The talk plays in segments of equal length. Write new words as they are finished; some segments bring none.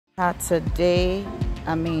Today,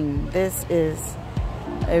 this is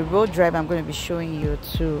a road drive I'm going to be showing you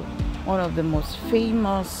to one of the most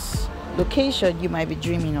famous locations you might be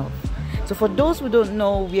dreaming of. So for those who don't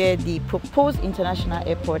know where the proposed international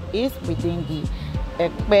airport is within the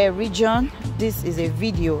Eleko region, this is a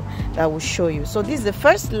video that will show you. So this is the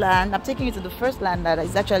first land. I'm taking you to the first land that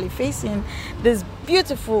is actually facing this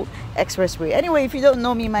beautiful expressway. Anyway, if you don't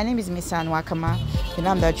know me, my name is Miss Anwakama, and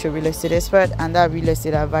I'm that your real estate expert and that real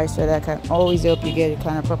estate advisor that can always help you get the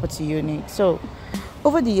kind of property you need. So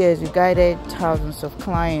over the years, we've guided thousands of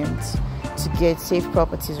clients to get safe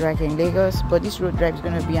properties right here in Lagos, but this road drive is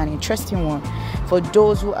going to be an interesting one for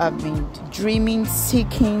those who have been dreaming,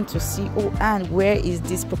 seeking to see, and where is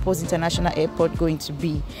this proposed international airport going to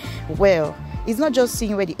be? Well, it's not just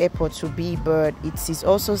seeing where the airport will be, but it is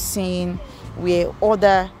also seeing where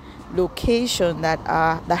other locations that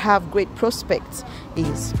have great prospects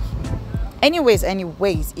is. Anyways,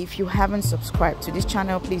 if you haven't subscribed to this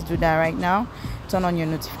channel, please do that right now. Turn on your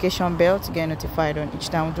notification bell to get notified on each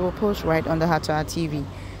time we do a post right under our TV.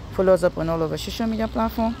 Follow us up on all of our social media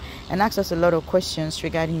platforms and ask us a lot of questions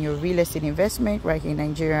regarding your real estate investment right here in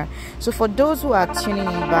Nigeria. So for those who are tuning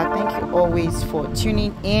in back, thank you always for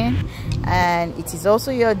tuning in, and it is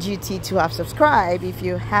also your duty to have subscribed if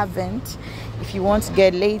you haven't. If you want to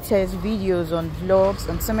get latest videos on vlogs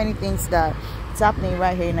and so many things that it's happening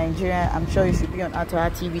right here in Nigeria, I'm sure you should be on our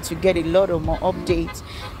TV to get a lot of more updates,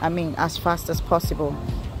 as fast as possible.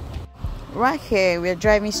 Right here, we're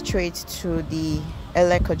driving straight to the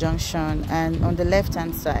Eleko junction, and on the left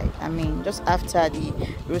hand side, just after the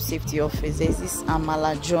road safety office, there's this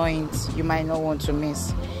amala joint you might not want to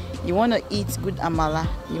miss. You want to eat good amala,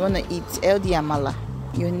 you want to eat healthy amala,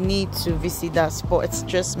 you need to visit that spot,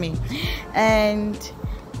 trust me. And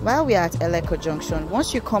while we are at Eleko junction,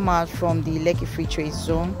 once you come out from the Lekki free trade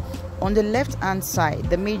zone, on the left hand side,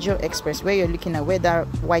 the major express where you're looking at where that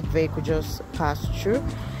white vehicle just passed through,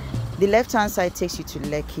 the left hand side takes you to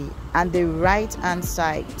Lekki, and the right hand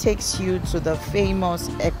side takes you to the famous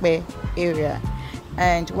Eleko area.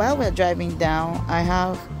 And while we're driving down, I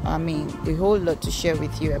have a whole lot to share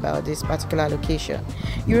with you about this particular location.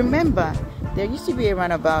 You remember there used to be a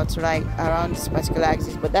roundabout right around this particular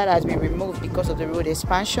axis, but that has been removed because of the road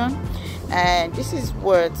expansion. And this is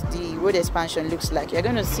what the road expansion looks like. You're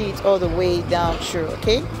going to see it all the way down through,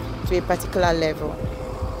 okay, to a particular level.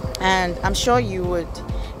 And I'm sure you would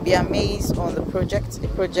be amazed on the project. The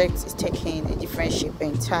project is taking a different shape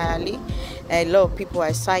entirely. A lot of people are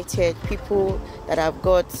excited. People that have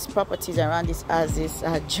got properties around this axis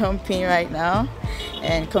are jumping right now.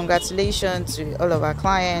 And congratulations to all of our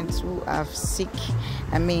clients who have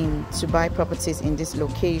to buy properties in this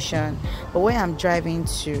location. But where I'm driving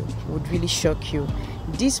to would really shock you.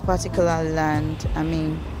 This particular land,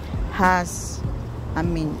 has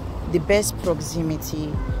the best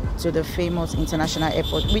proximity to the famous international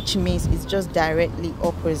airport, which means it's just directly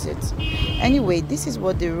opposite. Anyway, this is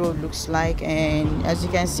what the road looks like, and as you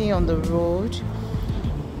can see on the road,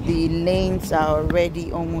 the lanes are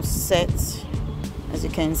already almost set. As you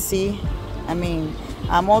can see,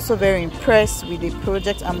 I'm also very impressed with the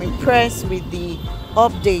project. I'm impressed with the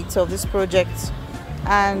updates of this project,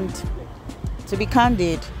 and to be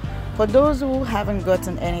candid, for those who haven't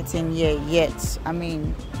gotten anything here yet,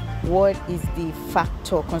 what is the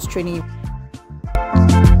factor constraining you?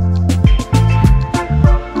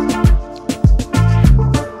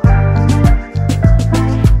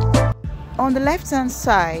 On the left hand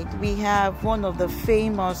side, we have one of the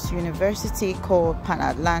famous university called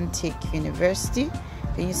Pan-Atlantic University.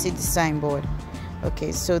 Can you see the signboard?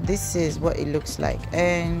 Okay, so this is what it looks like.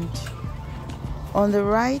 And on the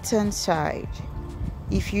right hand side,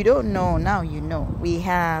 if you don't know, now you know, we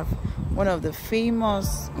have one of the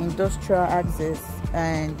famous industrial axes,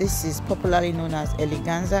 and this is popularly known as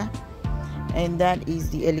Eleganza, and that is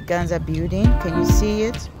the Eleganza building. Can you see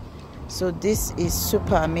it? So this is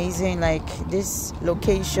super amazing. Like, this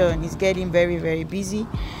location is getting very, very busy,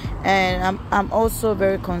 and I'm also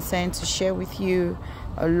very concerned to share with you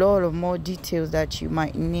a lot of more details that you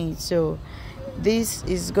might need. So this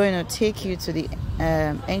is going to take you to the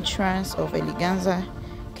entrance of Eleganza.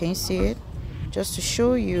 Can you see it? Just to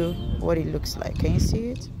show you what it looks like. Can you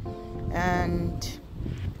see it? And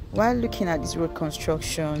while looking at this road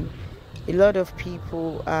construction, a lot of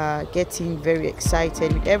people are getting very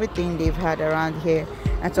excited with everything they've had around here,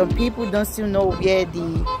 and some people don't still know where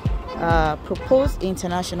the proposed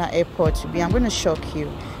international airport will be. I'm going to shock you.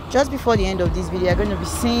 Just before the end of this video, you're going to be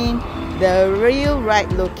seeing the real right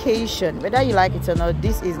location. Whether you like it or not,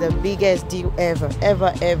 this is the biggest deal ever.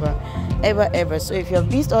 So if you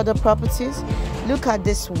have missed other properties, look at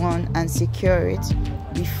this one and secure it.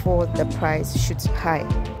 before the price shoots high.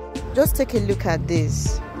 Just take a look at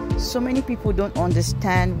this. So many people don't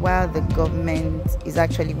understand why the government is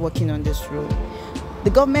actually working on this road. The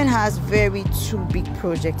government has two big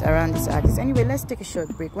projects around this axis. Anyway, let's take a short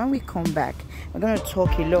break. When we come back, we're going to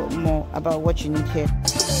talk a lot more about what you need here.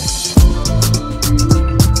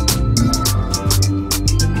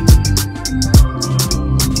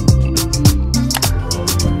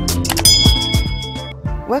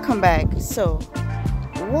 Welcome back. So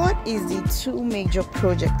what is the two major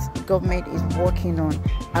projects the government is working on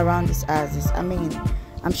around this axis? I mean,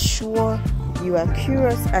 I'm sure you are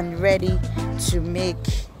curious and ready to make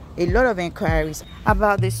a lot of inquiries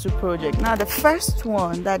about these two projects. Now, the first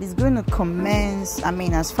one that is going to commence,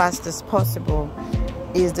 as fast as possible,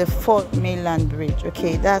 is the 4th mainland bridge.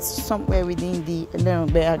 Okay, that's somewhere within the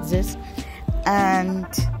Eleko axis. And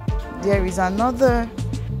there is another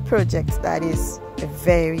project that is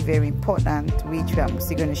very important, which I'm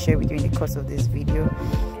still going to share with you in the course of this video.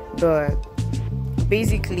 But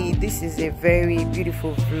basically, this is a very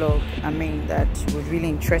beautiful vlog, that would really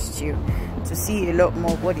interest you to see a lot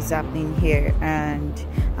more of what is happening here and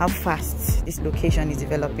how fast this location is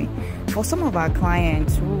developing. For some of our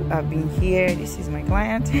clients who have been here, this is my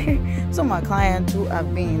client, some of our clients who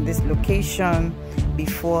have been in this location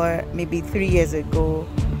before, maybe 3 years ago,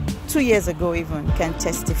 2 years ago even, can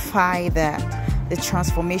testify that the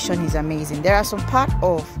transformation is amazing. There are some part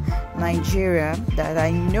of Nigeria that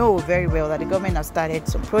I know very well that the government has started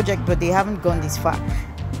some project, but they haven't gone this far.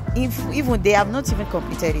 Even they have not even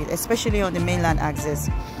completed it, especially on the mainland axis.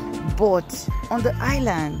 But on the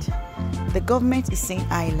island, the government is saying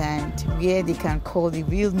island, where they can call the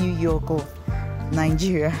real New York of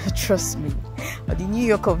Nigeria, trust me, or the New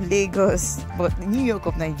York of Lagos, but the New York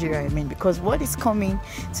of Nigeria, because what is coming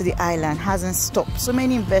to the island hasn't stopped. So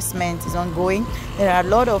many investment is ongoing. There are a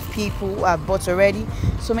lot of people who have bought already.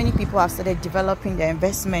 So many people have started developing their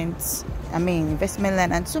investments, investment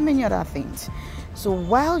land, and so many other things. So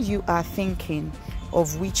while you are thinking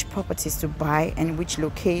of which properties to buy and which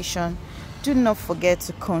location, do not forget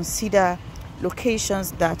to consider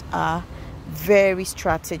locations that are very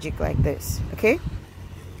strategic like this. Okay,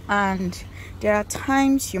 and there are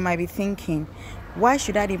times you might be thinking, why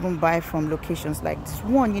should I even buy from locations like this?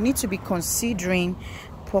 One, you need to be considering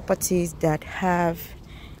properties that have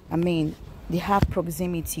they have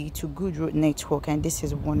proximity to good road network, and this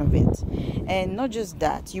is one of it. And not just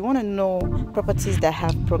that, you want to know properties that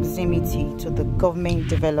have proximity to the government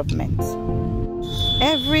development.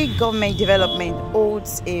 Every government development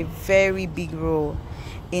holds a very big role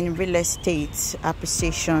in real estate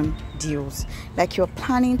appreciation deals. Like, you're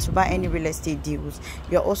planning to buy any real estate deals,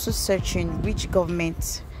 you're also searching which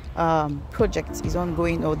government project is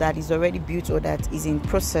ongoing, or that is already built, or that is in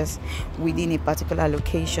process within a particular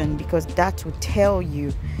location, because that will tell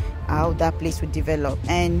you how that place will develop.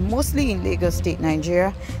 And mostly in Lagos State,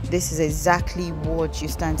 Nigeria, this is exactly what you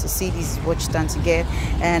stand to see, this is what you stand to get.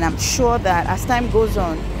 And I'm sure that as time goes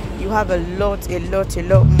on, you have a lot more to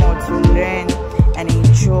learn and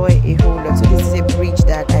enjoy a whole lot. So this is a bridge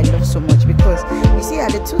that I love so much, because you see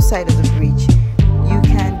at the two sides of the bridge, you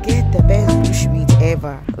can get the best bushmeat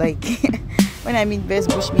ever. Like, when I mean best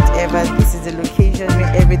bushmeat ever, this is the location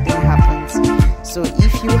where everything happens. So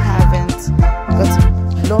if you haven't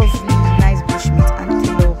got lovely, nice bushmeat,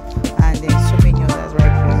 antelope, and then so many others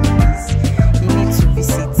right here, you need to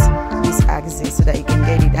visit this axis so that you can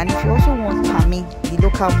get it. And if you also want palmy, the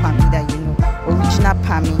local palmy that you know, original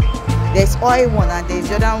palmy, there's oil one and there's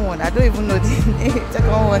the other one. I don't even know the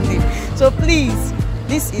second one name. So please,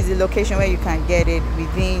 this is the location where you can get it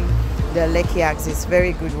within the Lekki axis.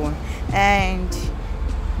 Very good one. And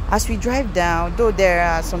as we drive down, though there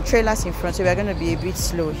are some trailers in front, so we're going to be a bit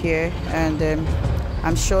slow here, and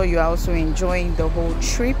I'm sure you are also enjoying the whole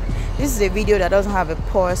trip. This is a video that doesn't have a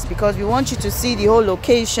pause, because we want you to see the whole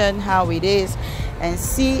location, how it is, and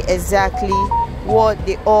see exactly what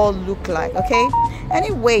they all look like. Okay,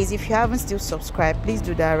 anyways, if you haven't still subscribed, please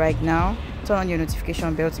do that right now. Turn on your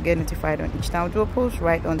notification bell to get notified on each time we do a post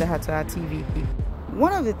right on the Heart to Heart TV.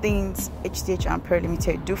 One of the things HTH and Pearl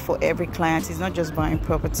Limited do for every client is not just buying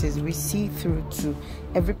properties. We see through to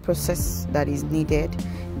every process that is needed,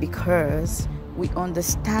 because we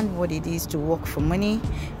understand what it is to work for money,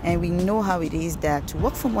 and we know how it is that to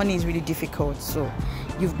work for money is really difficult. So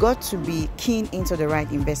you've got to be keen into the right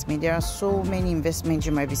investment. There are so many investments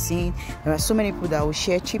you might be seeing. There are so many people that will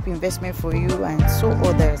share cheap investment for you, and so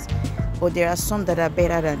others. But there are some that are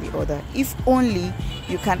better than the other. If only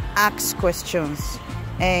you can ask questions.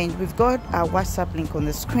 And we've got our WhatsApp link on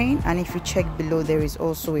the screen, and if you check below, there is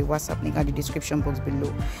also a WhatsApp link at the description box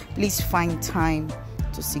below. Please find time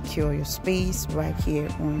to secure your space right here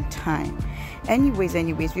on time. Anyways,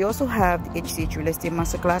 we also have the HCH Real Estate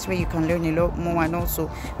Masterclass where you can learn a lot more, and also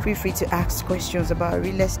feel free to ask questions about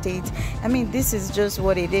real estate. I mean, this is just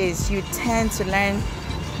what it is. You tend to learn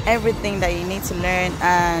everything that you need to learn,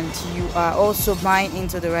 and you are also buying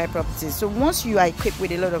into the right properties. So once you are equipped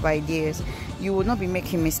with a lot of ideas, you will not be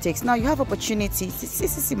making mistakes. Now you have opportunities.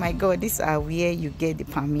 See, my God, these are where you get the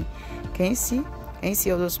permit. Can you see? Can you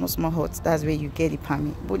see all those small huts? That's where you get the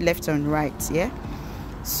permit, both left and right. Yeah,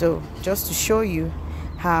 so just to show you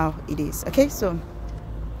how it is. Okay, so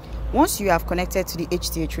once you have connected to the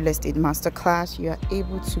HTH Real Estate Masterclass, you are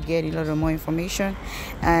able to get a lot of more information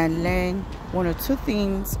and learn one or two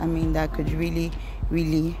things, I mean, that could really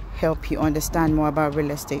help you understand more about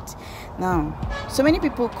real estate. Now, so many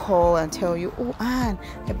people call and tell you, oh, Anne,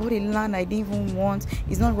 I bought a land I didn't even want.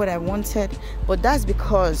 It's not what I wanted. But that's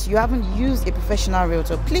because you haven't used a professional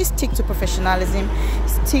realtor. Please stick to professionalism,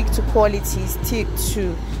 stick to quality, stick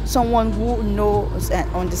to someone who knows and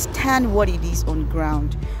understands what it is on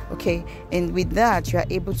ground. Okay, and with that, you are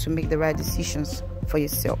able to make the right decisions for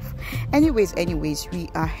yourself. Anyways, we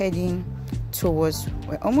are heading towards,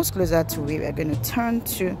 we're almost closer to where we're going to turn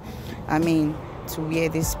to, I mean, to where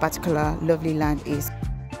this particular lovely land is.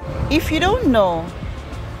 If you don't know,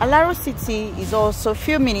 Alaro City is also a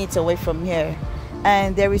few minutes away from here,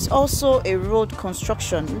 and there is also a road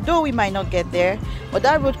construction, though we might not get there, but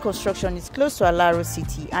that road construction is close to Alaro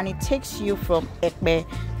City, and it takes you from Ekpe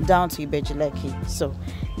down to Ibeju Lekki. So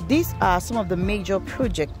these are some of the major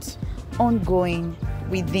projects ongoing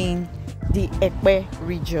within the Ekpe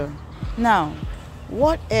region. Now,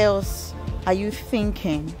 what else are you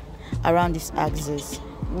thinking around this axis?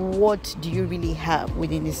 What do you really have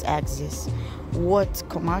within this axis? What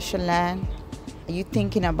commercial land are you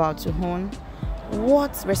thinking about to own?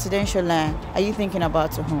 What residential land are you thinking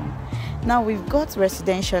about to own? Now, we've got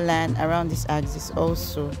residential land around this axis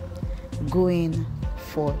also going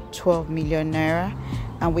for 12 million naira,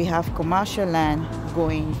 and we have commercial land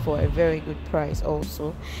going for a very good price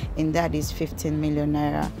also, and that is 15 million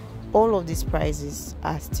naira. All of these prices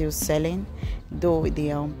are still selling, though they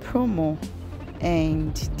are on promo,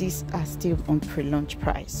 and these are still on pre-launch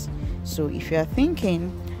price. So if you are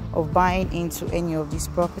thinking of buying into any of this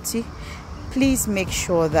property, please make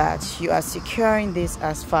sure that you are securing this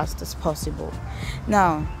as fast as possible.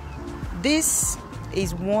 Now, this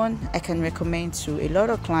is one I can recommend to a lot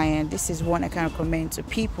of clients. This is one I can recommend to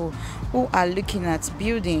people who are looking at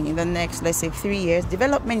building in the next, let's say, 3 years.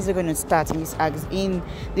 Development is going to start in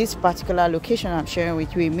this particular location I'm sharing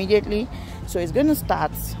with you immediately. So it's going to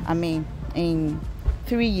start, I mean, in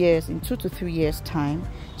 3 years, in 2 to 3 years time.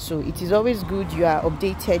 So it is always good you are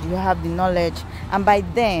updated, you have the knowledge, and by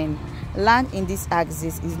then land in this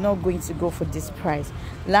axis is not going to go for this price.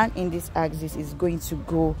 Land in this axis is going to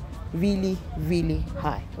go really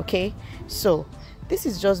high. Okay, so this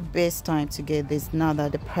is just best time to get this now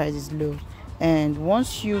that the price is low, and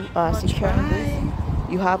once you are securing this,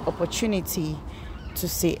 you have opportunity to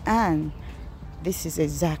say, and this is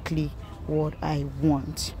exactly what I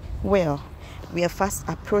want. Well, we are fast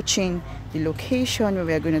approaching the location where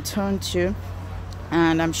we are going to turn to,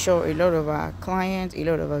 and I'm sure a lot of our clients, a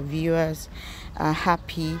lot of our viewers are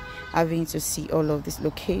happy having to see all of this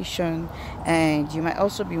location. And you might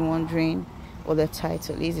also be wondering what the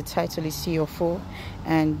title is. The title is CFO,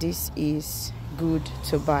 and this is good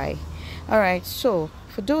to buy. All right, so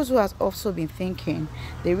for those who have also been thinking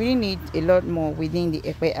they really need a lot more within the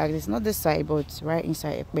Ekpe axis, not the side but right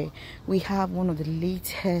inside Ekpe, we have one of the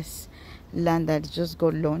latest land that just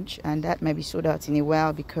got launched, and that might be sold out in a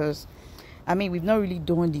while because I mean, we've not really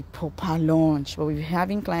done the proper launch, but we're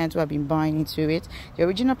having clients who have been buying into it. The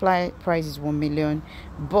original price is 1 million,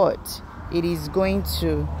 but it is going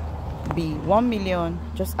to be 1 million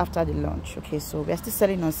just after the launch. Okay, so we're still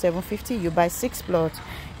selling on 750. You buy 6 plots,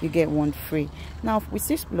 you get 1 free. Now with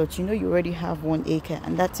 6 plots, you know you already have 1 acre,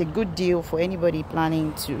 and that's a good deal for anybody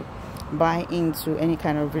planning to buy into any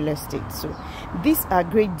kind of real estate. So these are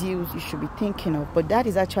great deals you should be thinking of, but that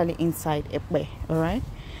is actually inside Ekpe. All right,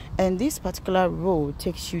 and this particular road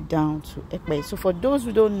takes you down to Ekpe. So for those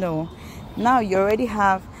who don't know, now you already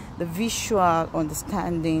have the visual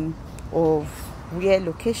understanding of where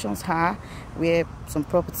locations are, where some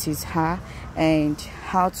properties are, and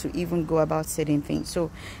how to even go about certain things.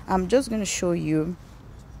 So I'm just going to show you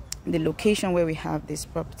the location where we have this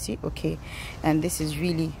property. Okay, and this is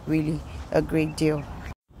really a great deal.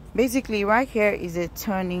 Basically right here is a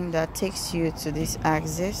turning that takes you to this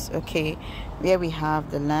axis, okay, where we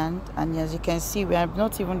have the land, and as you can see, we have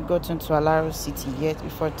not even gotten to Alaro City yet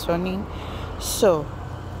before turning. So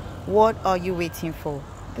what are you waiting for?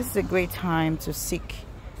 this is a great time to seek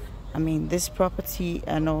this property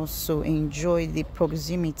and also enjoy the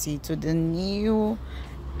proximity to the new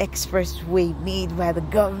expressway made by the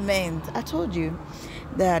government. I told you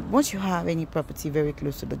that once you have any property very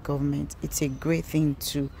close to the government, it's a great thing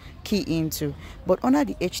to key into. But under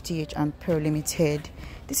the HTH and Pearl Limited,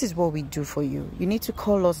 this is what we do for you. You need to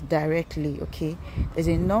call us directly, okay? There's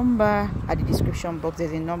a number at the description box,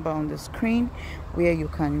 there's a number on the screen where you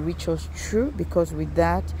can reach us through, because with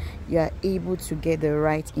that you are able to get the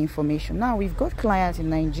right information. Now, we've got clients in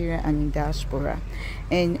Nigeria and in diaspora,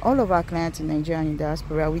 and all of our clients in Nigeria and in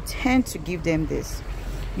diaspora, we tend to give them this: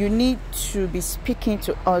 you need to be speaking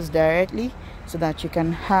to us directly so that you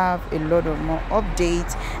can have a lot of more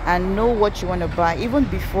updates and know what you want to buy even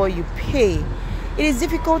before you pay. It is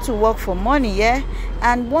difficult to work for money, yeah?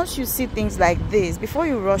 And once you see things like this, before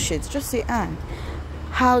you rush it, just say,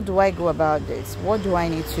 how do I go about this? What do I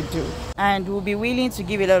need to do? And we'll be willing to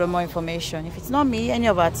give a lot of more information. If it's not me, any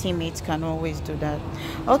of our teammates can always do that.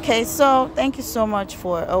 Okay, so thank you so much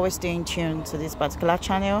for always staying tuned to this particular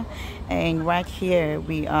channel. And right here,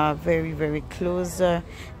 we are very, very closer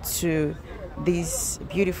to this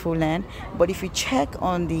beautiful land. But if you check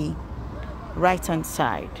on the right hand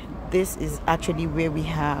side, this is actually where we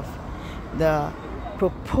have the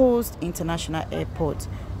proposed international airport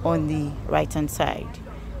on the right hand side,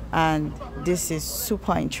 and this is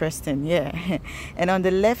super interesting, yeah. And on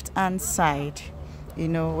the left hand side,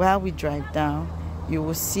 while we drive down, you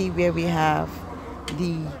will see where we have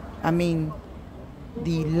the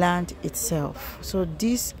land itself. So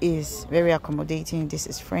this is very accommodating, this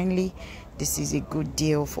is friendly, this is a good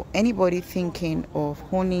deal for anybody thinking of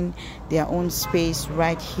owning their own space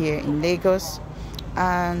right here in Lagos.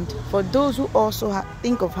 And for those who also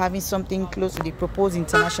think of having something close to the proposed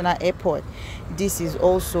international airport, this is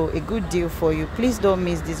also a good deal for you. Please don't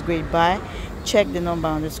miss this great buy. Check the number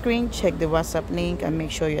on the screen, check the WhatsApp link, and make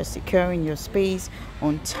sure you're securing your space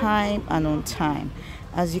on time and on time.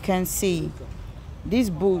 As you can see, this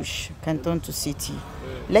bush can turn to city.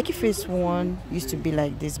 Lekki Phase 1 used to be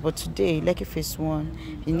like this, but today Lekki Phase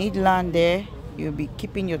 1, you need land there, you'll be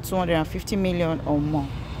keeping your 250 million or more.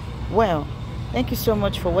 Well, thank you so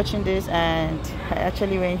much for watching this. And I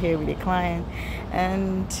actually went here with a client,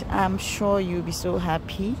 and I'm sure you'll be so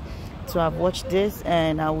happy to have watched this.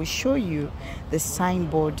 And I will show you the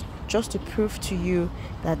signboard just to prove to you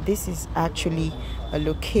that this is actually a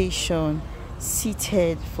location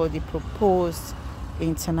seated for the proposed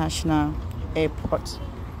international airport.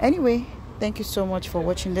 Anyway, thank you so much for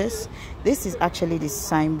watching this. This is actually the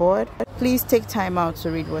signboard. Please take time out to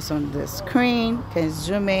read what's on the screen. You can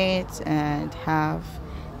zoom it and have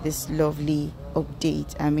this lovely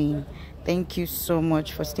update. Thank you so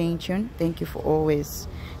much for staying tuned. Thank you for always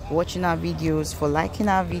watching our videos, for liking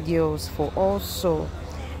our videos, for also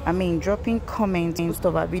dropping comments in most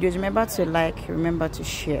of our videos. Remember to like, remember to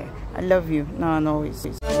share. I love you now and always.